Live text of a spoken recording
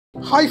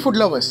Hi food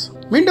lovers,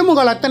 மீண்டும்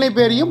உங்கள் அத்தனை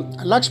பேரையும்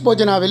லக்ஷ்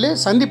போஜனாவில்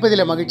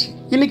சந்திப்பதில் மகிழ்ச்சி.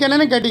 இன்றைக்கி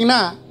என்னென்னு கேட்டிங்கன்னா,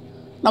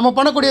 நம்ம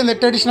பண்ணக்கூடிய இந்த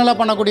ட்ரெடிஷ்னலாக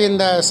பண்ணக்கூடிய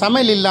இந்த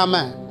சமையல்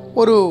இல்லாமல்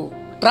ஒரு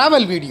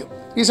ட்ராவல் வீடியோ.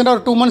 ரீசெண்டாக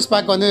ஒரு 2 months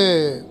பேக் வந்து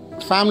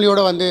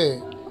ஃபேமிலியோடு வந்து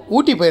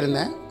ஊட்டி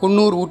போயிருந்தேன்.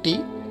 குன்னூர், ஊட்டி,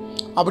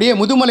 அப்படியே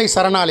முதுமலை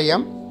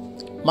சரணாலயம்,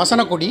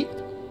 மசனக்குடி,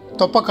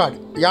 தொப்பக்காடு,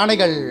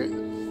 யானைகள்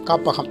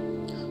காப்பகம்.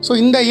 ஸோ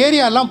இந்த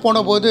ஏரியாலாம்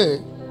போனபோது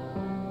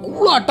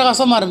அவ்வளோ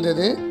அட்டகாசமாக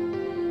இருந்தது.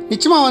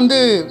 நிச்சயமாக வந்து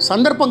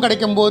சந்தர்ப்பம்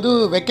கிடைக்கும்போது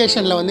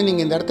வெக்கேஷனில் வந்து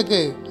நீங்கள் இந்த இடத்துக்கு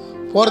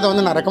போகிறத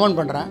வந்து நான் ரெக்கமெண்ட்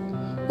பண்ணுறேன்.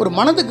 ஒரு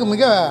மனதுக்கு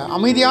மிக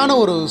அமைதியான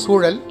ஒரு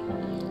சூழல்.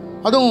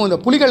 அதுவும் இந்த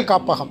புலிகள்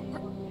காப்பகம்,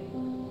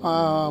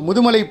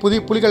 முதுமலை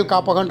புலிகள்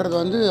காப்பகன்றது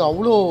வந்து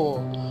அவ்வளோ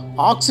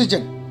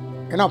ஆக்சிஜன்.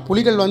 ஏன்னா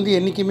புலிகள் வந்து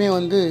என்றைக்குமே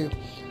வந்து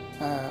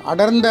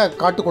அடர்ந்த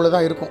காட்டுக்குள்ளே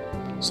தான் இருக்கும்.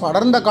 ஸோ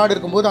அடர்ந்த காடு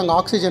இருக்கும்போது அங்கே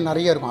ஆக்சிஜன்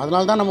நிறைய இருக்கும்.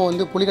 அதனால தான் நம்ம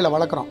வந்து புலிகளை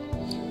வளர்க்குறோம்.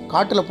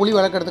 காட்டில் புலி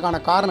வளர்க்குறதுக்கான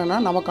காரணம் என்ன,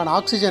 நமக்கான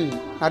ஆக்சிஜன்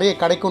நிறைய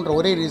கிடைக்குன்ற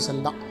ஒரே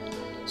ரீசன் தான்.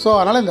 ஸோ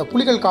அதனால் இந்த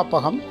புலிகள்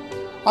காப்பகம்,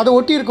 அதை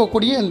ஒட்டி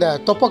இருக்கக்கூடிய இந்த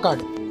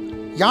தொப்பக்காடு,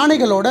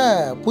 யானைகளோட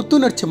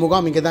புத்துணர்ச்சி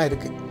முகாம் இங்கே தான்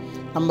இருக்குது.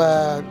 நம்ம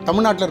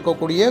தமிழ்நாட்டில்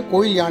இருக்கக்கூடிய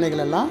கோயில்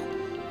யானைகள் எல்லாம்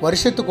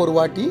வருஷத்துக்கு ஒரு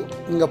வாட்டி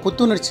இங்கே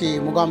புத்துணர்ச்சி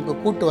முகாமுக்கு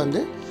கூட்டு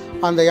வந்து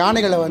அந்த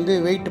யானைகளை வந்து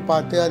வெயிட்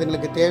பார்த்து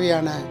அதுங்களுக்கு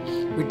தேவையான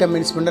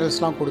விட்டமின்ஸ்,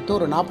 மினரல்ஸ்லாம் கொடுத்து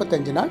ஒரு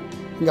 45 நாள்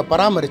இங்கே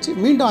பராமரித்து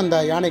மீண்டும் அந்த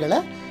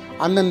யானைகளை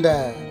அந்தந்த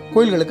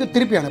கோயில்களுக்கு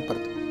திருப்பி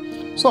அனுப்புறது.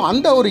 ஸோ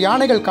அந்த ஒரு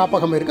யானைகள்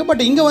காப்பகம் இருக்குது.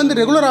 பட் இங்கே வந்து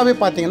ரெகுலராகவே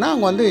பார்த்தீங்கன்னா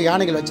அவங்க வந்து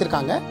யானைகள்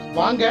வச்சுருக்காங்க.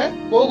 வாங்க,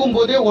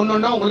 போகும்போதே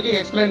ஒன்றொன்னா உங்களுக்கு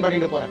எக்ஸ்பிளைன்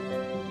பண்ணிட்டு போகிறேன்.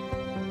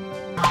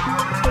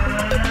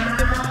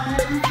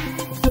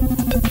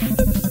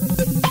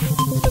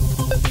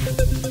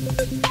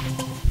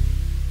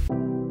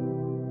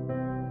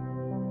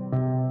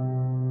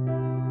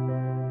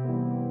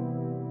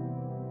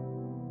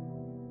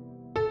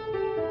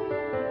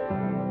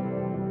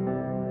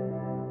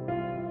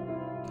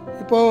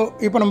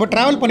 இப்போ நம்ம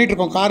ட்ராவல்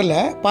பண்ணிகிட்ருக்கோம் காரில்.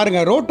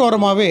 பாருங்கள்,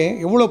 ரோட்டோரமாகவே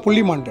எவ்வளோ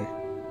புள்ளிமான்கள்,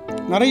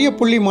 நிறைய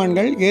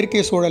புள்ளிமான்கள்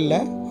இயற்கை சூழலில்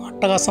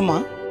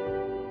அட்டகாசமாக.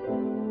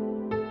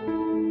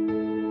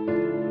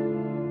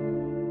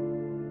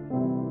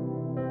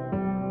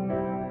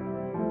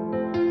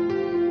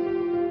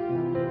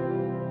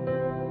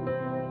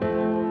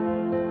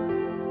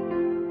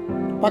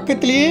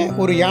 பக்கத்துலேயே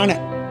ஒரு யானை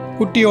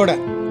குட்டியோட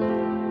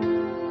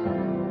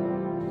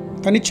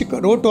தனிச்சு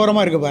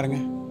ரோட்டோரமாக இருக்குது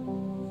பாருங்கள்.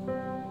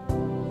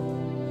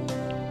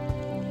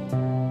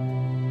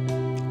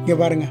 இங்கே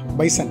பாருங்கள்,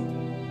 பைசன்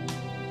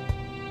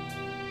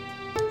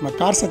நம்ம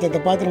கார் சத்தத்தை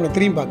பார்த்து நம்மளை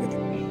திரும்பி பார்க்குது.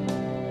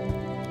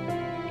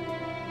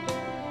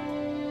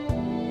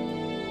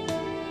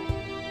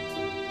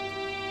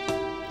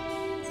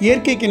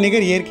 இயற்கைக்கு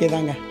நிகர் இயற்கை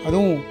தாங்க.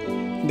 அதுவும்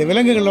இந்த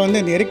விலங்குகளில்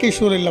வந்து இந்த இயற்கை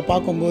சூழலில்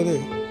பார்க்கும்போது,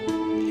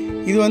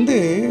 இது வந்து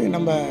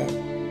நம்ம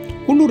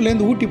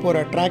குன்னூர்லேருந்து ஊட்டி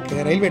போகிற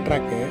ட்ராக்கு, ரயில்வே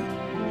ட்ராக்கு.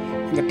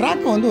 இந்த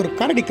ட்ராக்கை வந்து ஒரு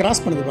கரடி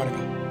கிராஸ் பண்ணுது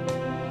பாருங்கள்.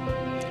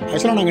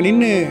 ஆக்சுவலாக நாங்கள்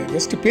நின்று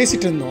ஜஸ்ட்டு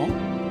பேசிகிட்டு இருந்தோம்.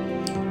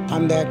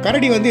 அந்த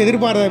கரடி வந்து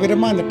எதிர்பாராத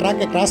விதமாக அந்த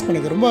ட்ராக்கை கிராஸ்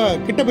பண்ணுது. ரொம்ப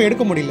கிட்ட போய்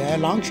எடுக்க முடியல,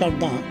 லாங் ஷாட்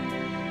தான்.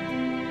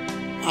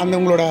 அந்த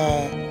உங்களோட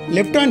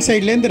லெஃப்ட் ஹேண்ட்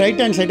சைட்லேருந்து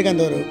ரைட் ஹேண்ட் சைடுக்கு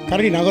அந்த ஒரு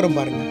கரடி நகரும்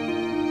பாருங்கள்.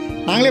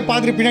 நாங்களே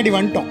பார்த்துட்டு பின்னாடி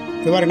வந்துட்டோம்.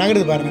 இது பாருங்க,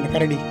 நகருது பாருங்கள் அந்த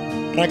கரடி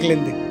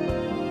ட்ராக்லேருந்து.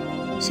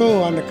 ஸோ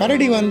அந்த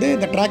கரடி வந்து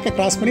இந்த ட்ராக்கை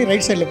கிராஸ் பண்ணி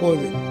ரைட் சைடில்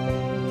போகுது.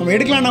 நம்ம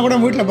எடுக்கலான்னா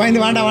கூட வீட்டில்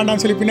பயந்து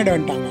வேண்டாம்னு சொல்லி பின்னாடி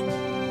வந்துட்டாங்க.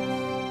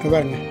 அது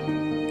பாருங்கள்,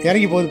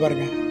 இறங்கி போகுது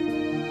பாருங்கள்.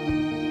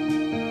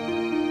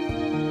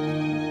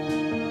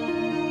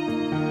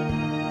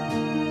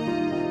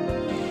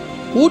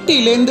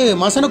 ஊட்டியிலேருந்து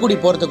மசனக்குடி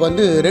போகிறதுக்கு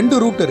வந்து 2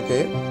 ரூட்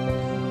இருக்குது.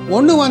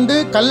 ஒன்று வந்து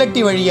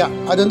கல்லட்டி வழியாக,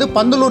 அது வந்து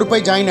பந்தலூர்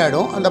போய் ஜாயின்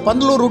ஆகிடும். அந்த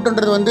பந்தலூர்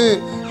ரூட்டுன்றது வந்து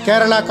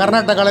கேரளா,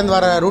 கர்நாடகாலேருந்து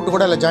வர ரூட்டு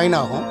கூட அதில் ஜாயின்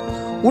ஆகும்.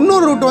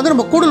 இன்னொரு ரூட்டு வந்து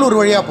நம்ம கூடலூர்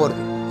வழியாக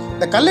போகிறது.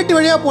 இந்த கல்லட்டி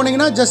வழியாக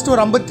போனீங்கன்னா ஜஸ்ட்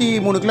ஒரு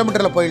 53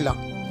 கிலோமீட்டரில் போயிடலாம்.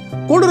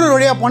 கூடலூர்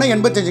வழியாக போனால்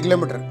 85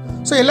 கிலோமீட்டர்.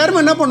 ஸோ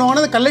எல்லாருமே என்ன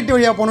பண்ணுவாங்கன்னா அந்த கல்லட்டி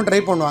வழியாக போகணும்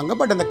ட்ரை பண்ணுவாங்க.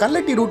 பட் அந்த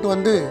கல்லட்டி ரூட்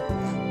வந்து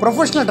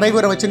ப்ரொஃபஷனல்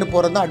டிரைவரை வச்சுன்னு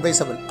போகிறது தான்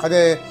அட்வைசபிள்.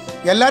 அது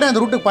எல்லோரும்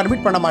அந்த ரூட்டுக்கு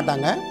பர்மிட் பண்ண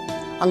மாட்டாங்க.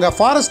 அங்கே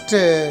ஃபாரஸ்ட்டு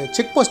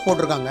செக் போஸ்ட்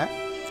போட்டிருக்காங்க.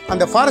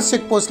 அந்த ஃபாரஸ்ட்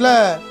செக் போஸ்ட்டில்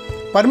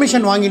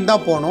பர்மிஷன் வாங்கிட்டு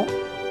தான் போகணும்.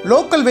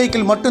 லோக்கல்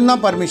வெஹிக்கிள்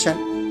மட்டும்தான் பர்மிஷன்,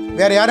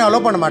 வேறு யாரும்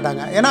அலோவ் பண்ண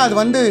மாட்டாங்க. ஏன்னா அது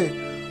வந்து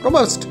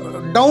ரொம்ப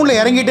டவுனில்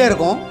இறங்கிட்டே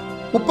இருக்கும்.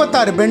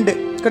 36 பெண்டு,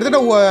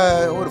 கிட்டத்தட்ட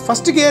ஒரு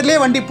ஃபஸ்ட்டு கியர்லேயே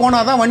வண்டி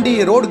போனால் தான் வண்டி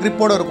ரோடு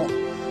கிரிப்போடு இருக்கும்.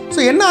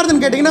 ஸோ என்ன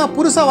ஆகுதுன்னு கேட்டிங்கன்னா,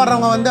 புதுசாக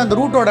வர்றவங்க வந்து அந்த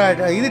ரூட்டோட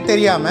இது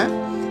தெரியாமல்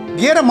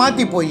கியரை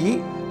மாற்றி போய்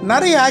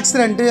நிறைய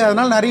ஆக்சிடெண்ட்டு,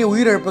 அதனால் நிறைய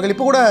உயிரிழப்புகள்.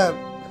 இப்போ கூட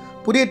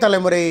புதிய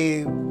தலைமுறை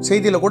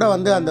செய்தியில் கூட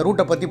வந்து அந்த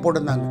ரூட்டை பற்றி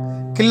போட்டிருந்தாங்க,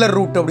 கில்லர்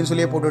ரூட் அப்படின்னு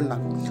சொல்லியே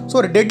போட்டுருந்தாங்க. ஸோ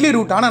ஒரு டெட்லி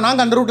ரூட். ஆனால்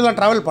நாங்கள் அந்த ரூட்டில் தான்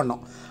ட்ராவல்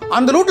பண்ணோம்.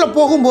 அந்த ரூட்டில்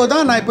போகும்போது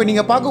தான் நான் இப்போ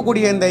நீங்கள்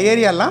பார்க்கக்கூடிய இந்த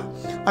ஏரியாலாம்,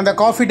 அந்த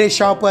காஃபி டே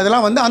ஷாப்பு,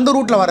 அதெல்லாம் வந்து அந்த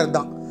ரூட்டில் வர்றது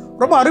தான்.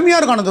 ரொம்ப அருமையாக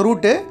இருக்கும் அந்த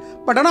ரூட்டு.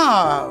 பட் ஆனால்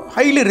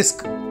ஹைலி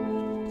ரிஸ்க்.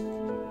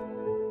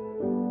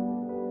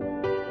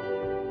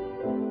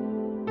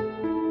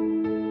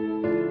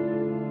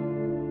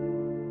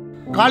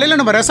 காலையில்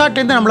நம்ம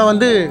ரெசார்ட்லேருந்து நம்மளை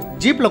வந்து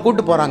ஜீப்பில்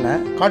கூப்பிட்டு போகிறாங்க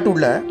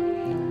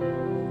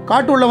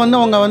காட்டுள்ள வந்து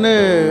அவங்க வந்து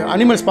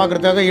அனிமல்ஸ்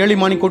பார்க்குறதுக்காக ஏர்லி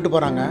மார்னிங் கூப்பிட்டு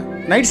போகிறாங்க.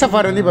 நைட்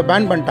சஃபாரி வந்து இப்போ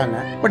பேன் பண்ணிட்டாங்க.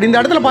 பட் இந்த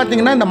இடத்துல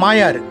பார்த்தீங்கன்னா இந்த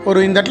மாயாறு,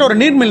 இந்த இடத்துல ஒரு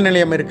நீர்மில்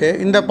நிலையம் இருக்குது.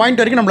 இந்த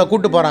பாயிண்ட் வரைக்கும் நம்மளை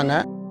கூப்பிட்டு போகிறாங்க.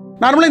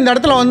 நார்மலாக இந்த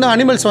இடத்துல வந்து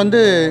அனிமல்ஸ் வந்து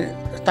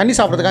தண்ணி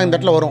சாப்பிட்றதுக்காக இந்த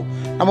இடத்துல வரும்.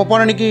 நம்ம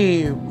போன அன்றைக்கி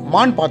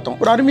மான் பார்த்தோம்.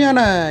 ஒரு அருமையான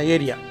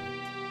ஏரியா.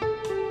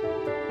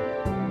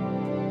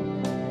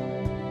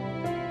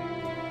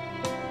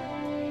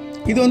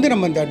 இது வந்து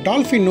நம்ம இந்த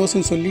டால்ஃபின்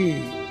நோஸ்ன்னு சொல்லி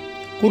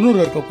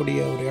குன்னூரில் இருக்கக்கூடிய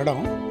ஒரு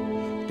இடம்.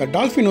 இந்த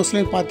டால்ஃபின்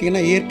நோஸ்லேருந்து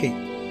பார்த்தீங்கன்னா இயற்கை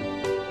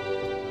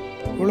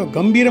இவ்வளோ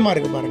கம்பீரமாக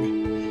இருக்குது பாருங்கள்.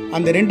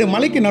 அந்த 2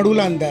 மலைக்கு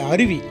நடுவில் அந்த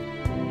அருவி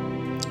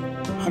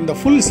அந்த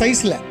ஃபுல்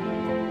சைஸில்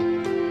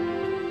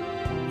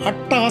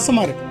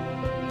அட்டகாசமாக இருக்குது.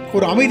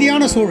 ஒரு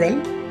அமைதியான சூழல்,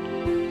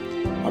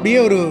 அப்படியே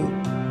ஒரு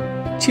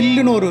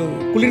சில்லுன்னு ஒரு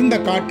குளிர்ந்த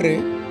காற்று,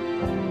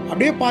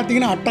 அப்படியே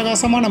பார்த்தீங்கன்னா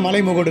அட்டகாசமான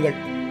மலை முகடுகள்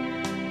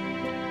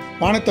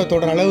வானத்தை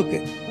தொடர அளவுக்கு.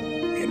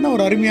 என்ன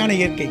ஒரு அருமையான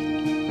இயற்கை.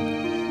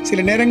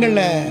 சில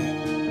நேரங்களில்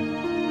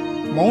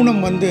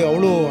மௌனம் வந்து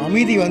அவ்வளோ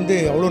அமைதி வந்து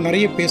அவ்வளோ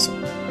நிறைய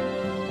பேசும்.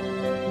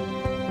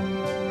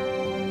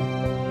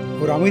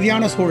 ஒரு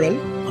அமைதியான சூழல்,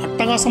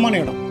 அட்டகாசமான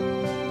இடம்.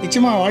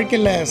 நிச்சயமாக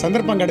வாழ்க்கையில்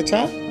சந்தர்ப்பம்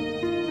கிடைச்சா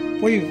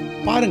போய்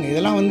பாருங்கள்.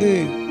 இதெல்லாம் வந்து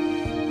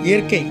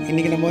இயற்கை.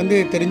 இன்றைக்கி நம்ம வந்து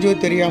தெரிஞ்சோ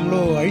தெரியாமலோ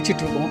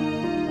அழிச்சிட்ருக்கோம்.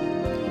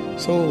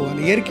 ஸோ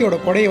அந்த இயற்கையோட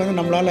கொடையை வந்து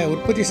நம்மளால்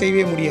உற்பத்தி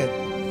செய்யவே முடியாது.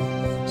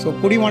 ஸோ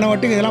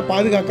குடிமனவட்டுக்கு இதெல்லாம்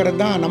பாதுகாக்கிறது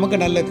தான் நமக்கு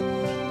நல்லது.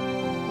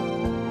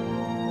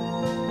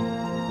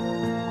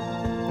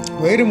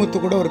 வைரமுத்து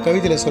கூட ஒரு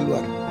கவிதையில்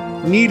சொல்வார்,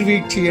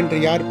 நீர்வீழ்ச்சி என்று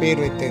யார்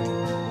பெயர் வைத்தது,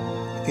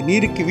 இது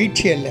நீருக்கு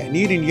வீழ்ச்சி அல்ல,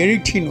 நீரின்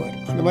எழுச்சின்னுவார்.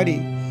 அந்த மாதிரி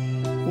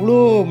இவ்வளோ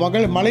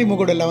மலை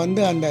முகடில்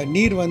வந்து அந்த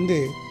நீர் வந்து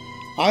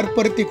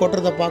ஆர்ப்பரித்தி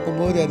கொட்டுறதை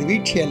பார்க்கும்போது அது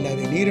வீழ்ச்சி அல்ல,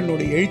 அது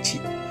நீரினுடைய எழுச்சி.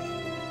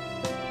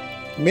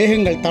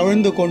 மேகங்கள்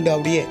தவழ்ந்து கொண்டு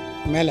அப்படியே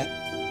மேலே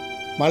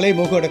மலை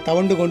முகடை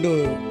தவழ்ந்து கொண்டு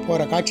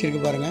போகிற காட்சி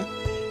இருக்குது பாருங்கள்.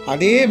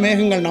 அதே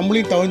மேகங்கள்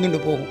நம்மளையும் தவழ்ந்துட்டு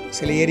போகும்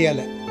சில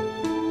ஏரியாவில்.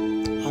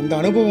 அந்த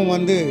அனுபவம்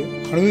வந்து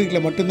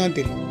அனுபவிக்கல மட்டும்தான்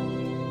தெரியும்.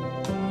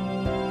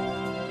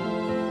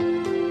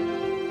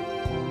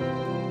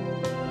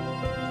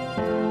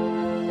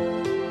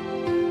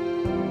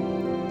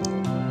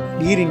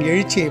 நீரின்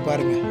எழுச்சியை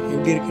பாருங்க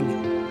எப்படி இருக்குன்னு.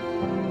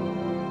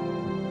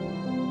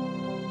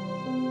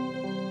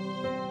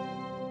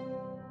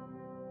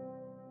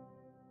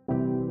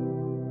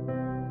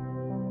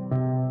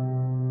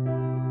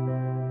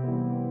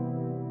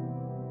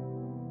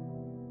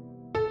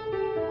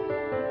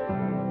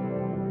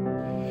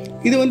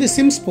 இது வந்து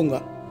சிம்ஸ் பூங்கா,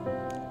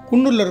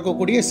 குன்னூரில்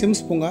இருக்கக்கூடிய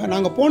சிம்ஸ் பூங்கா.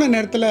 நாங்கள் போன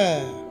நேரத்தில்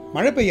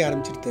மழை பெய்ய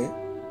ஆரம்பிச்சிடுது.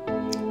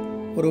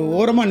 ஒரு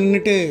ஓரமாக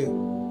நின்றுட்டு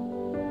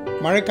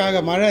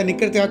மழை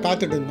நிற்கிறதுக்காக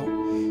காத்துட்டு இருந்தோம்.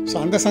 ஸோ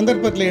அந்த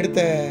சந்தர்ப்பத்தில்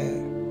எடுத்த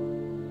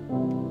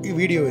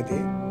வீடியோ இது.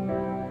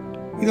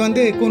 இது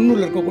வந்து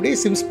குன்னூரில்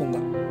இருக்கக்கூடிய சிம்ஸ்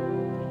பூங்கா.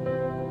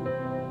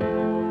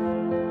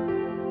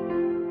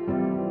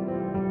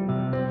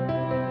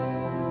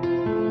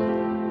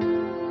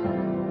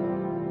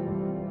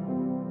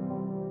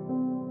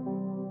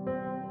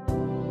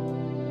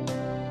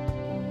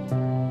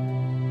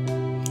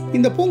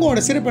 இந்த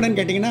பூங்காவோட சிறப்பு என்னன்னு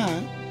கேட்டிங்கன்னா,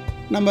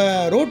 நம்ம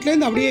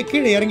ரோட்லேருந்து அப்படியே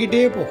கீழே இறங்கிட்டே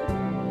போகும்.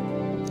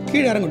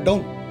 கீழே இறங்கும்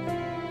டவுன்.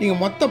 நீங்கள்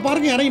மொத்த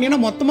பார்க்கும் இறங்கினீங்கன்னா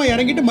மொத்தமாக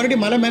இறங்கிட்டு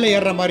மறுபடியும் மலை மேலே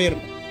ஏறுற மாதிரி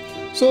இருக்கும்.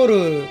 ஸோ ஒரு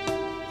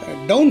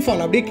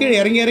டவுன்ஃபால் அப்படியே கீழே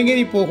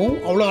இறங்கி போகும்.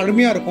 அவ்வளோ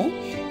அருமையாக இருக்கும்.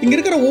 இங்கே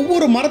இருக்கிற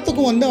ஒவ்வொரு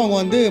மரத்துக்கும் வந்து அவங்க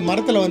வந்து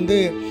மரத்தில் வந்து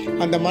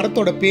அந்த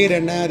மரத்தோட பேர்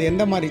என்ன, அது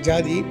எந்த மாதிரி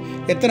ஜாதி,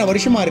 எத்தனை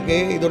வருஷமாக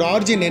இருக்குது, இதோட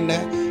ஆரிஜின் என்ன,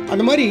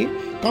 அந்த மாதிரி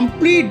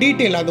கம்ப்ளீட்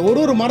டீட்டெயில், அந்த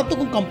ஒரு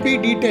மரத்துக்கும்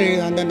கம்ப்ளீட்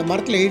டீட்டெயில் அந்த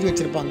மரத்தில் எழுதி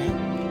வச்சுருப்பாங்க.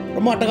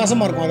 ரொம்ப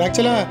அட்டகாசமாக இருக்கும். அது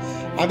ஆக்சுவலாக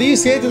அதையும்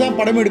சேர்த்து தான்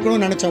படம்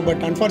எடுக்கணும்னு நினச்சோம்.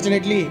 பட்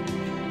அன்ஃபார்ச்சுனேட்லி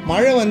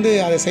மழை வந்து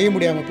அதை செய்ய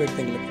முடியாமல்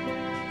போயிடுது எங்களுக்கு.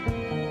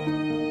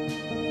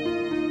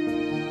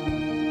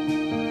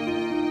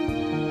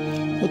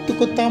 கொத்து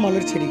கொத்தா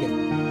மலர் செடிகள்,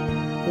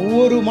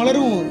 ஒவ்வொரு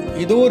மலரும்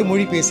ஏதோ ஒரு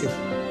மொழி பேசுது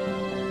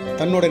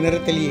தன்னோட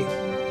நிறத்திலேயே.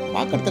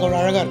 பார்க்கறதுக்கு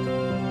அவ்வளோ அழகாக இருக்கு.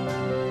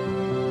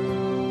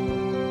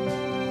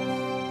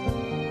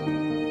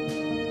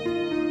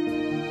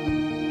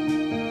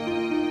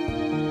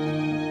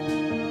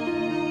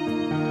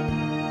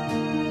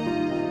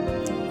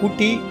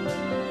 ஊட்டி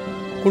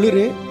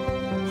குளிர்,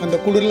 அந்த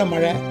குளிரில்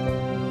மழை,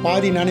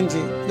 பாதி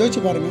நனைஞ்சு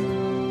யோசிச்சு பாருங்கள்.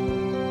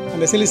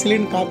 அந்த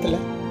சிலின்னு காற்றுல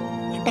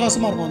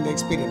அட்டகாசமாக இருக்கும் அந்த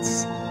எக்ஸ்பீரியன்ஸ்.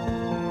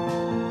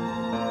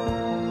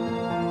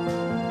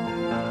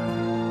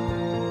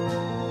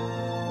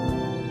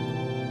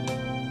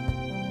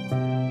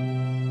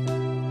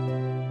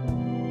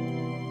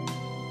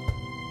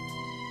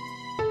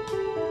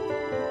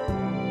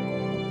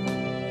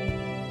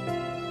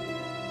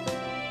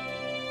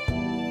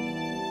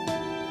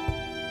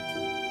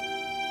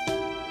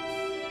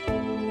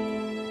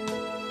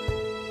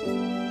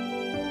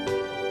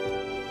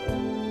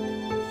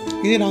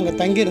 இது நாங்கள்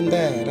தங்கியிருந்த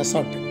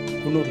ரெசார்ட்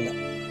குன்னூரில்.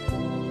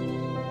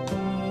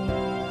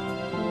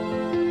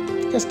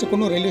 ஜஸ்ட்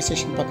குன்னூர் ரயில்வே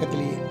ஸ்டேஷன்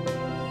பக்கத்துலேயே.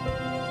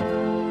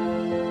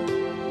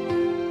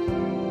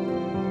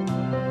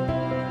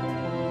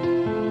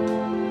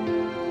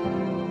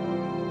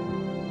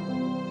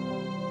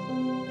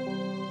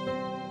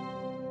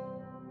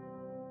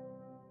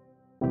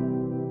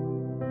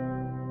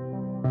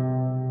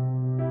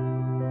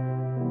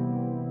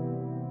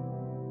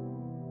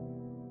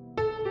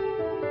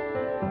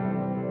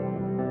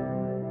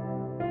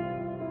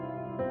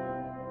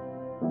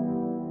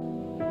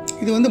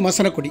 இது வந்து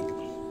மசனக்குடி.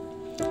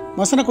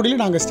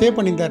 மசனக்குடியில் நாங்கள் ஸ்டே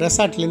பண்ணி இந்த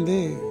ரெசார்ட்லேருந்து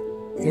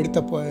எடுத்த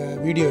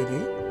வீடியோ இது.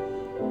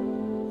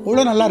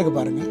 அவ்வளோ நல்லா இருக்குது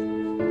பாருங்கள்.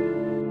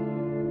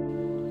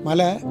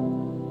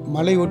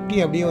 மலை ஒட்டி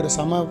அப்படியே ஒரு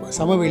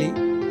சமவெளி,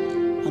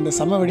 அந்த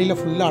சமவெளியில்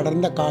ஃபுல்லாக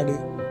அடர்ந்த காடு,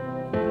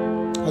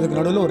 அதுக்கு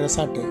நடுவில் ஒரு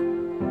ரெசார்ட்டு.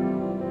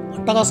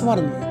 அட்டகாசமாக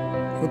இருந்தது.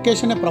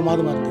 லொக்கேஷனே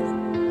பிரமாதமாக இருந்தது.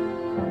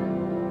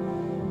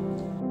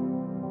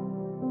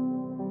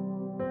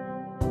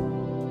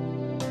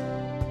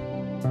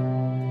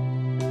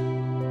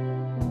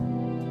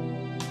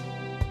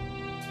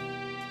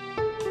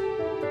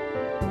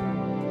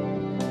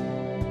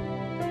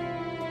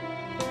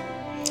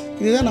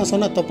 இதுதான் நான்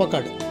சொன்ன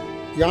தொப்பக்காடு.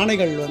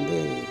 யானைகள் வந்து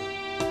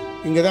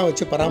இங்கே தான்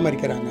வச்சு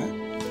பராமரிக்கிறாங்க.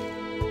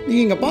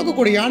 நீங்கள் இங்கே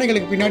பார்க்கக்கூடிய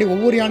யானைகளுக்கு பின்னாடி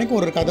ஒவ்வொரு யானைக்கும்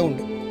ஒரு கதை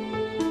உண்டு.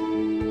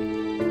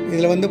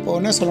 இதில் வந்து இப்போ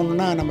என்ன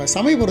சொல்லணும்னா, நம்ம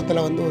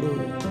சமயபுரத்தில் வந்து ஒரு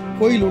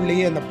கோயில்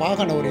உள்ளேயே அந்த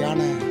பாகனை ஒரு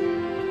யானை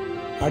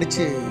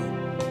அடித்து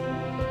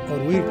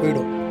ஒரு உயிர்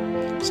போயிடும்.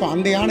 ஸோ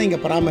அந்த யானை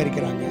இங்கே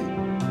பராமரிக்கிறாங்க.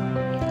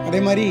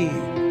 அதே மாதிரி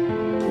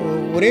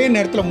ஒரே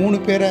நேரத்தில்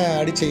 3 பேரை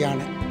அடித்த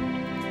யானை.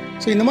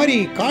 ஸோ இந்த மாதிரி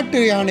காட்டு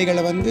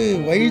யானைகளை வந்து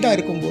வைல்டாக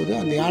இருக்கும்போது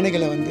அந்த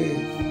யானைகளை வந்து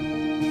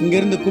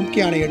இங்கேருந்து கும்கி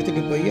யானை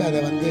எடுத்துகிட்டு போய் அதை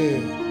வந்து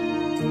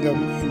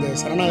இந்த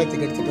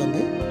சரணாலயத்துக்கு எடுத்துகிட்டு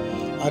வந்து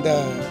அதை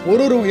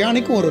ஒரு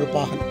யானைக்கும் ஒரு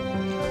பாகன்,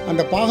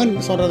 அந்த பாகன்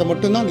சொல்கிறத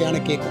மட்டும்தான் அந்த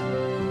யானை கேட்கும்.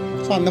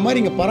 ஸோ அந்த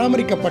மாதிரி இங்கே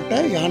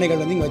பராமரிக்கப்பட்ட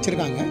யானைகள் வந்து இங்கே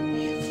வச்சுருக்காங்க.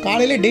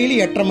 காலையில் டெய்லி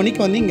 8:30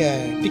 மணிக்கு வந்து இங்கே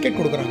டிக்கெட்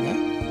கொடுக்குறாங்க.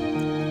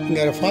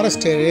 இங்கே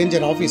ஃபாரஸ்ட்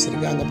ரேஞ்சர் ஆஃபீஸ்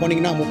இருக்குது, அங்கே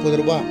போனீங்கன்னா 30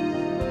 ரூபா.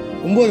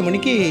 9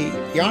 மணிக்கு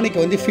யானைக்கு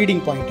வந்து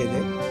ஃபீடிங் பாயிண்ட்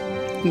இது.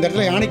 இந்த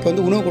இடத்துல யானைக்கு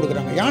வந்து உணவு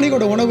கொடுக்குறாங்க.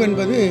 யானையோட உணவு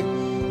என்பது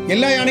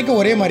எல்லா யானைக்கும்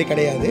ஒரே மாதிரி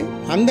கிடையாது.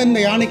 அந்தந்த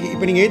யானைக்கு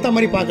இப்போ நீங்கள் ஏற்ற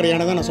மாதிரி பார்க்குற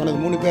யானை தான் நான் சொன்னது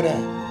 3 பேரை.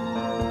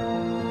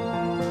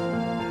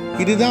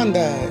 இதுதான்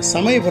அந்த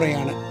சமயபுரம்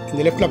யானை.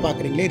 இந்த லெஃப்டில்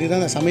பார்க்குறீங்களே,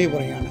 இதுதான் அந்த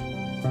சமயபுரம் யானை.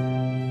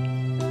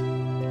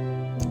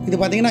 இது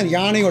பார்த்தீங்கன்னா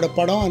யானையோட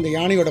படம், அந்த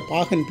யானையோட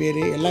பாகன்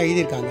பேர் எல்லாம்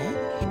எழுதியிருக்காங்க.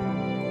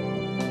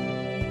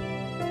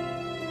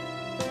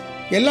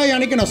 எல்லா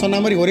யானைக்கும் நான்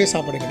சொன்ன மாதிரி ஒரே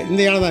சாப்பாடு கிடையாது.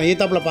 இந்த யானை தான்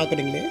ஏத்தாப்பில்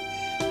பார்க்குறீங்களே,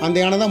 அந்த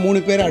யானை தான்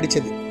 3 பேரை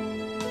அடித்தது.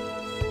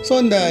 ஸோ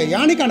இந்த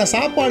யானைக்கான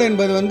சாப்பாடு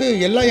என்பது வந்து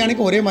எல்லா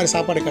யானைக்கும் ஒரே மாதிரி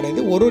சாப்பாடு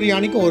கிடையாது. ஒரு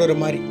யானைக்கும் ஒரு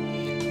மாதிரி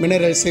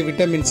மினரல்ஸு,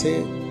 விட்டமின்ஸு,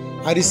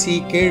 அரிசி,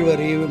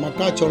 கேழ்வரி,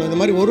 மக்காச்சோளம், இந்த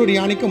மாதிரி ஒரு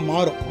யானைக்கும்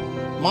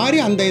மாறி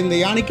இந்த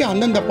யானைக்கு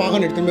அந்தந்த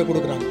பாகன் எடுத்துகிட்டு போய்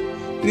கொடுக்குறாங்க.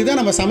 இதுதான்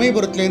நம்ம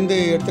சமயபுரத்துலேருந்து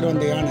எடுத்துகிட்டு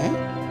வந்த யானை.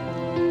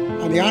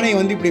 அந்த யானையை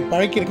வந்து இப்படி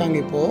பழக்கியிருக்காங்க.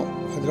 இப்போது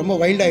அது ரொம்ப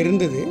வைல்டாக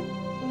இருந்தது,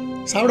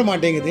 சாப்பிட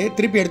மாட்டேங்குது.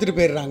 திருப்பி எடுத்துகிட்டு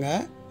போயிடுறாங்க.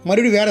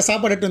 மறுபடியும் வேறு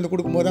சாப்பாடு எடுத்து வந்து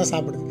கொடுக்கும்போது தான்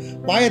சாப்பிடுது.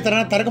 வாயை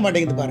திறக்க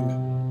மாட்டேங்குது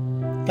பாருங்கள்,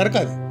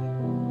 திறக்காது.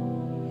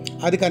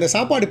 அதுக்கு அந்த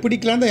சாப்பாடு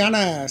பிடிக்கலான்னு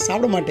யானை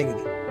சாப்பிட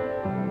மாட்டேங்குது.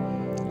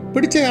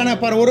 பிடிச்ச யானை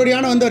ஒரு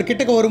யானை வந்து ஒரு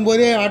கிட்டக்க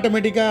வரும்போதே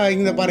ஆட்டோமேட்டிக்காக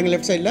இங்கே பாருங்கள்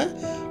லெஃப்ட் சைடில்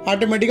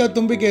ஆட்டோமேட்டிக்காக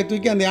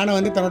தூக்கி அந்த யானை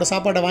வந்து தன்னோட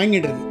சாப்பாட்டை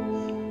வாங்கிடுது.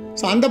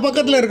 ஸோ அந்த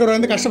பக்கத்தில் இருக்கிறவர்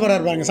வந்து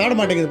கஷ்டப்படுறாரு பாருங்கள், சாப்பிட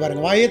மாட்டேங்குது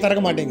பாருங்கள், வாயே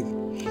திறக்க மாட்டேங்குது.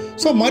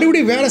 ஸோ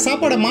மறுபடியும் வேறு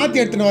சாப்பாடை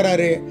மாற்றி எடுத்துன்னு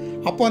வராரு.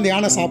 அப்போ அந்த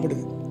யானை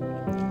சாப்பிடுது.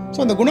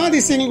 ஸோ அந்த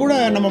குணாதிசயங்கள் கூட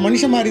நம்ம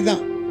மனுஷன் மாதிரி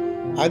தான்.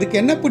 அதுக்கு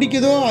என்ன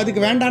பிடிக்குதோ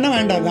அதுக்கு வேண்டான்னா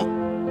வேண்டாம் தான்.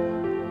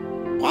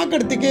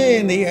 பார்க்குறதுக்கே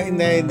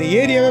இந்த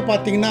ஏரியாவே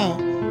பார்த்தீங்கன்னா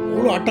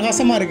அவ்வளோ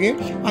அட்டகாசமாக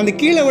இருக்குது. அந்த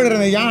கீழே விடுற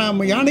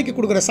யானைக்கு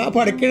கொடுக்குற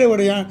சாப்பாடு கீழே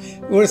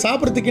விட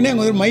சாப்பிட்றதுக்குன்னே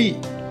அங்கே ஒரு மயில்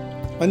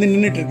வந்து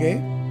நின்றுட்டுருக்கு.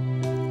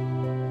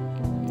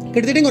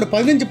 கிட்டத்தட்ட இங்கே ஒரு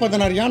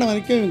 15-16 யானை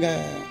வரைக்கும் இங்கே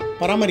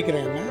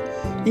பராமரிக்கிறாங்க.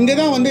 இங்கே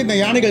தான் வந்து இந்த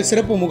யானைகள்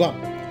சிறப்பு முகாம்.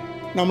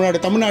 நம்மளோட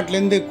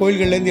தமிழ்நாட்டிலேருந்து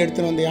கோயில்கள்லேருந்து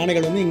எடுத்துகிட்டு வந்த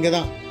யானைகள் வந்து இங்கே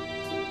தான்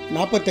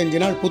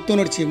 45 நாள்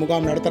புத்துணர்ச்சி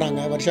முகாம்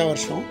நடத்துகிறாங்க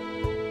வருஷம்.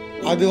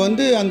 அது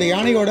வந்து அந்த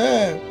யானையோட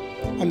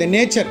அந்த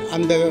நேச்சர்,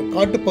 அந்த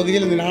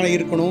காட்டுப்பகுதியில் அந்த யானை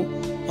இருக்கணும்,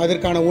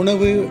 அதற்கான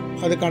உணவு,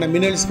 அதுக்கான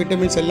மினரல்ஸ்,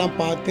 விட்டமின்ஸ் எல்லாம்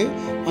பார்த்து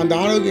அந்த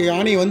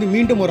யானையை வந்து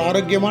மீண்டும் ஒரு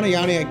ஆரோக்கியமான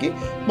யானையாக்கி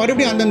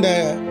மறுபடியும் அந்தந்த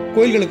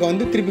கோயில்களுக்கு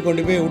வந்து திருப்பி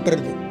கொண்டு போய்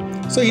விட்டுறது.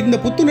 ஸோ இந்த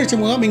புத்துணர்ச்சி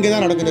முகாம் இங்கே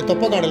தான் நடக்கும், இந்த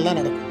தொப்பக்காடில் தான்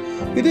நடக்கும்.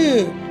 இது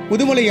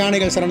முதுமலை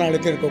யானைகள்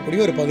சரணாலயத்தில்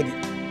இருக்கக்கூடிய ஒரு பகுதி.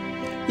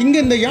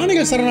 இங்கே இந்த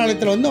யானைகள்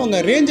சரணாலயத்தில் வந்து அவங்க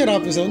ரேஞ்சர்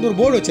ஆஃபீஸில் வந்து ஒரு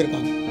போர்டு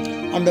வச்சுருக்காங்க.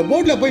 அந்த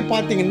போர்டில் போய்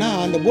பார்த்தீங்கன்னா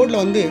அந்த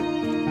போர்டில் வந்து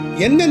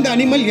எந்தெந்த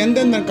அனிமல்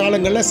எந்தெந்த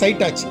காலங்களில்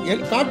சைட் ஆச்சு,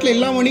 காட்டில்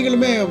எல்லா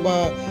மணிகளுமே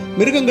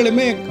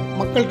மிருகங்களுமே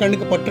மக்கள்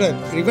கண்ணுக்கு பற்றாது.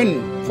 ஈவன்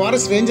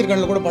ஃபாரஸ்ட் ரேஞ்சர்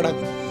கண்ணில் கூட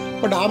படாது.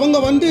 பட் அவங்க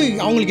வந்து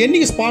அவங்களுக்கு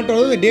என்றைக்கு ஸ்பாட்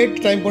ஆகுது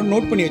டேட் டைம் போட்டு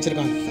நோட் பண்ணி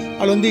வச்சுருக்காங்க.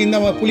 அதில் வந்து இந்த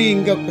புலி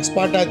இங்கே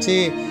ஸ்பாட் ஆச்சு,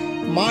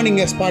 மான்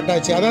இங்கே ஸ்பாட்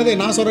ஆச்சு. அதாவது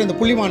நான் சொல்கிறேன், இந்த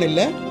புலி மான்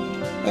இல்லை,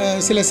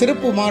 சில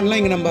சிறப்பு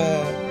மான்லாம் இங்கே நம்ம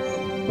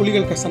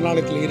புலிகள்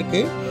சரணாலயத்தில்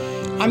இருக்குது.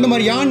 அந்த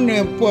மாதிரி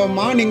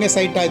மான் இங்கே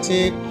சைட்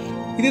ஆச்சு.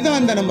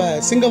 இதுதான் இந்த நம்ம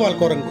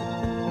சிங்கவால் குரங்கு,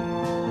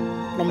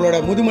 நம்மளோட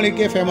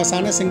முதுமலைக்கே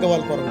ஃபேமஸான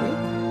சிங்கவால் குரங்கு.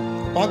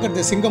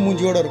 பார்க்குறது சிங்க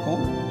மூஞ்சியோடு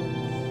இருக்கும்.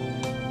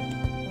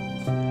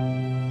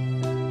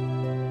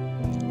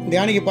 இந்த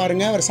யானைக்கு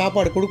பாருங்கள், அவர்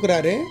சாப்பாடு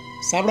கொடுக்குறாரு,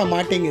 சாப்பிட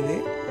மாட்டேங்குது.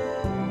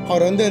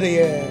 அவர் வந்து அதை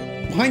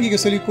வாங்கிக்க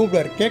சொல்லி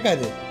கூப்பிடுவார்,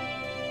 கேட்காது.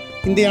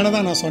 இந்த யானை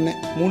தான் நான் சொன்னேன்,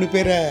 3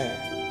 பேரை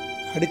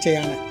அடித்த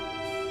யானை.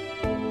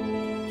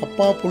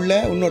 அப்பா புள்ள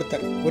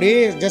இன்னொருத்தர் ஒரே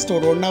ஜஸ்ட்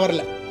ஒரு 1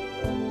 ஹவரில்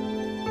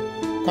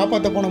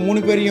காப்பாற்ற போன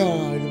 3 பேரையும்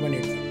இது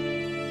பண்ணிடுது.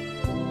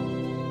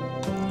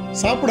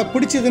 சாப்பிட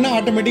பிடிச்சதுன்னா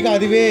ஆட்டோமேட்டிக்காக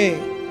அதுவே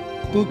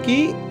தூக்கி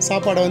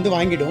சாப்பாடை வந்து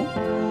வாங்கிடும்.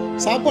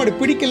 சாப்பாடு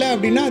பிடிக்கல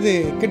அப்படின்னா அது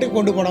கிட்ட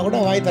கொண்டு போனால் கூட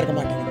வாய் திறக்க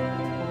மாட்டேங்குது.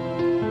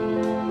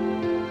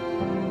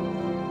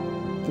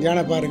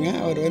 யானை பாருங்கள்,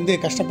 அவர் வந்து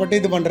கஷ்டப்பட்டு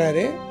இது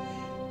பண்ணுறாரு.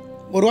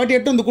 ஒரு வாட்டி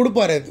எடுத்து வந்து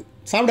கொடுப்பாரு, அது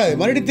சாப்பிடாது,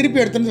 மறுபடியும்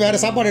திருப்பி எடுத்து வந்து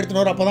வேறு சாப்பாடு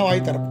எடுத்துன்னு வரும், அப்போ தான்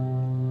வாய் திறக்கும்.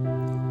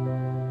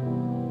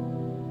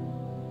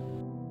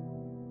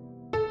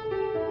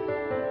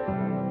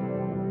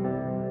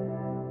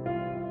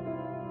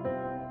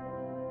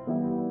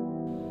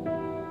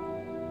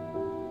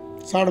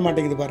 சாப்பிட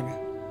மாட்டேங்குது பாருங்க.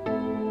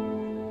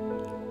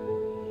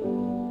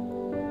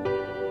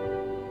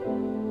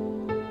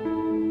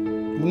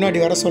 முன்னாடி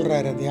வர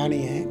சொல்றாரு அந்த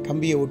யானையை,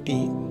 கம்பியை ஒட்டி.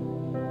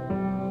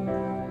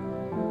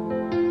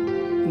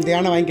 இந்த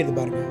யானை வாங்கிக்கிறது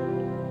பாருங்க.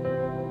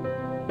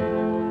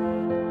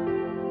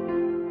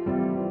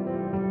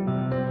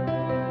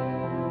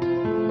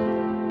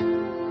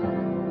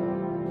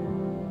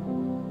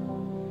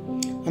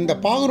 அந்த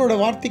பாகரோட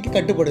வார்த்தைக்கு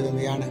கட்டுப்படுது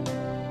அந்த யானை.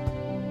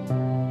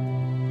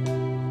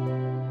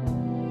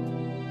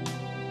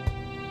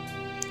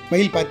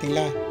 மயில்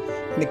பார்த்தீங்களா,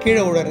 இந்த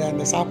கீழே விடுற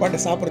அந்த சாப்பாட்டை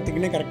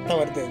சாப்பிட்றதுக்குன்னே கரெக்டாக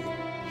வருது. அது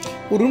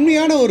ஒரு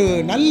உண்மையான ஒரு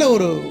நல்ல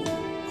ஒரு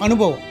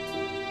அனுபவம்.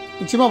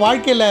 நிச்சயமாக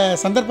வாழ்க்கையில்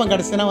சந்தர்ப்பம்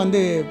கிடச்சுன்னா வந்து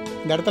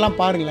இந்த இடத்தெல்லாம்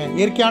பாருங்களேன்.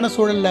 இயற்கையான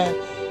சூழலில்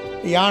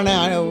யானை,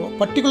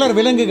 பர்டிகுலர்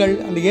விலங்குகள்,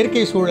 அந்த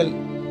இயற்கை சூழல்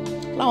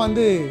எல்லாம்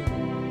வந்து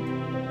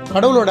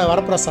கடவுளோட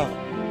வரப்பிரசாதம்.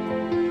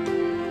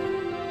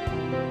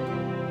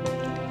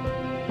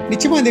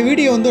 நிச்சயமாக இந்த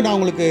வீடியோ வந்து நான்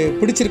உங்களுக்கு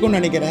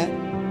பிடிச்சிருக்குன்னு நினைக்கிறேன்.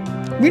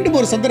 மீண்டும்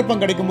ஒரு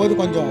சந்தர்ப்பம் கிடைக்கும்போது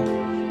கொஞ்சம்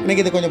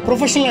எனக்கு இது கொஞ்சம்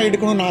ப்ரொஃபஷனலாக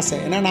எடுக்கணும்னு ஆசை.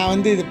 ஏன்னா நான்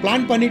வந்து இது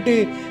பிளான் பண்ணிவிட்டு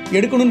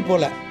எடுக்கணும்னு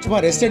போகல, சும்மா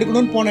ரெஸ்ட்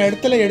எடுக்கணும்னு போன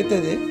இடத்துல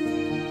எடுத்தது.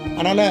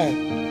 அதனால்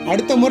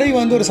அடுத்த முறை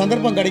வந்து ஒரு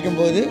சந்தர்ப்பம்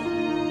கிடைக்கும்போது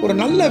ஒரு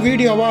நல்ல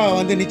வீடியோவாக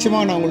வந்து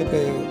நிச்சயமாக நான் உங்களுக்கு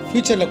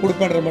ஃப்யூச்சரில்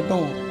கொடுப்பேன்ற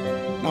மட்டும்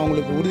நான்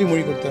உங்களுக்கு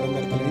உறுதிமொழி கொடுத்துறேன்.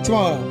 இந்த இடத்துல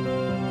நிச்சயமாக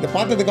இதை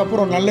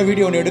பார்த்ததுக்கப்புறம் ஒரு நல்ல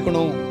வீடியோ ஒன்று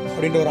எடுக்கணும்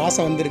அப்படின்ற ஒரு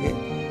ஆசை வந்திருக்கு.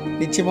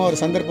 நிச்சயமாக ஒரு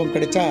சந்தர்ப்பம்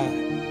கிடைச்சா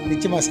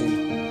நிச்சயமாக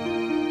செய்யலாம்.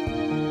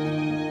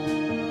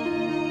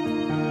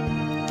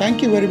 Thank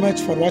you very much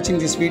for watching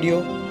this video.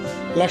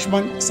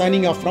 Lakshman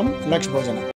signing off from Laksh Bhojana.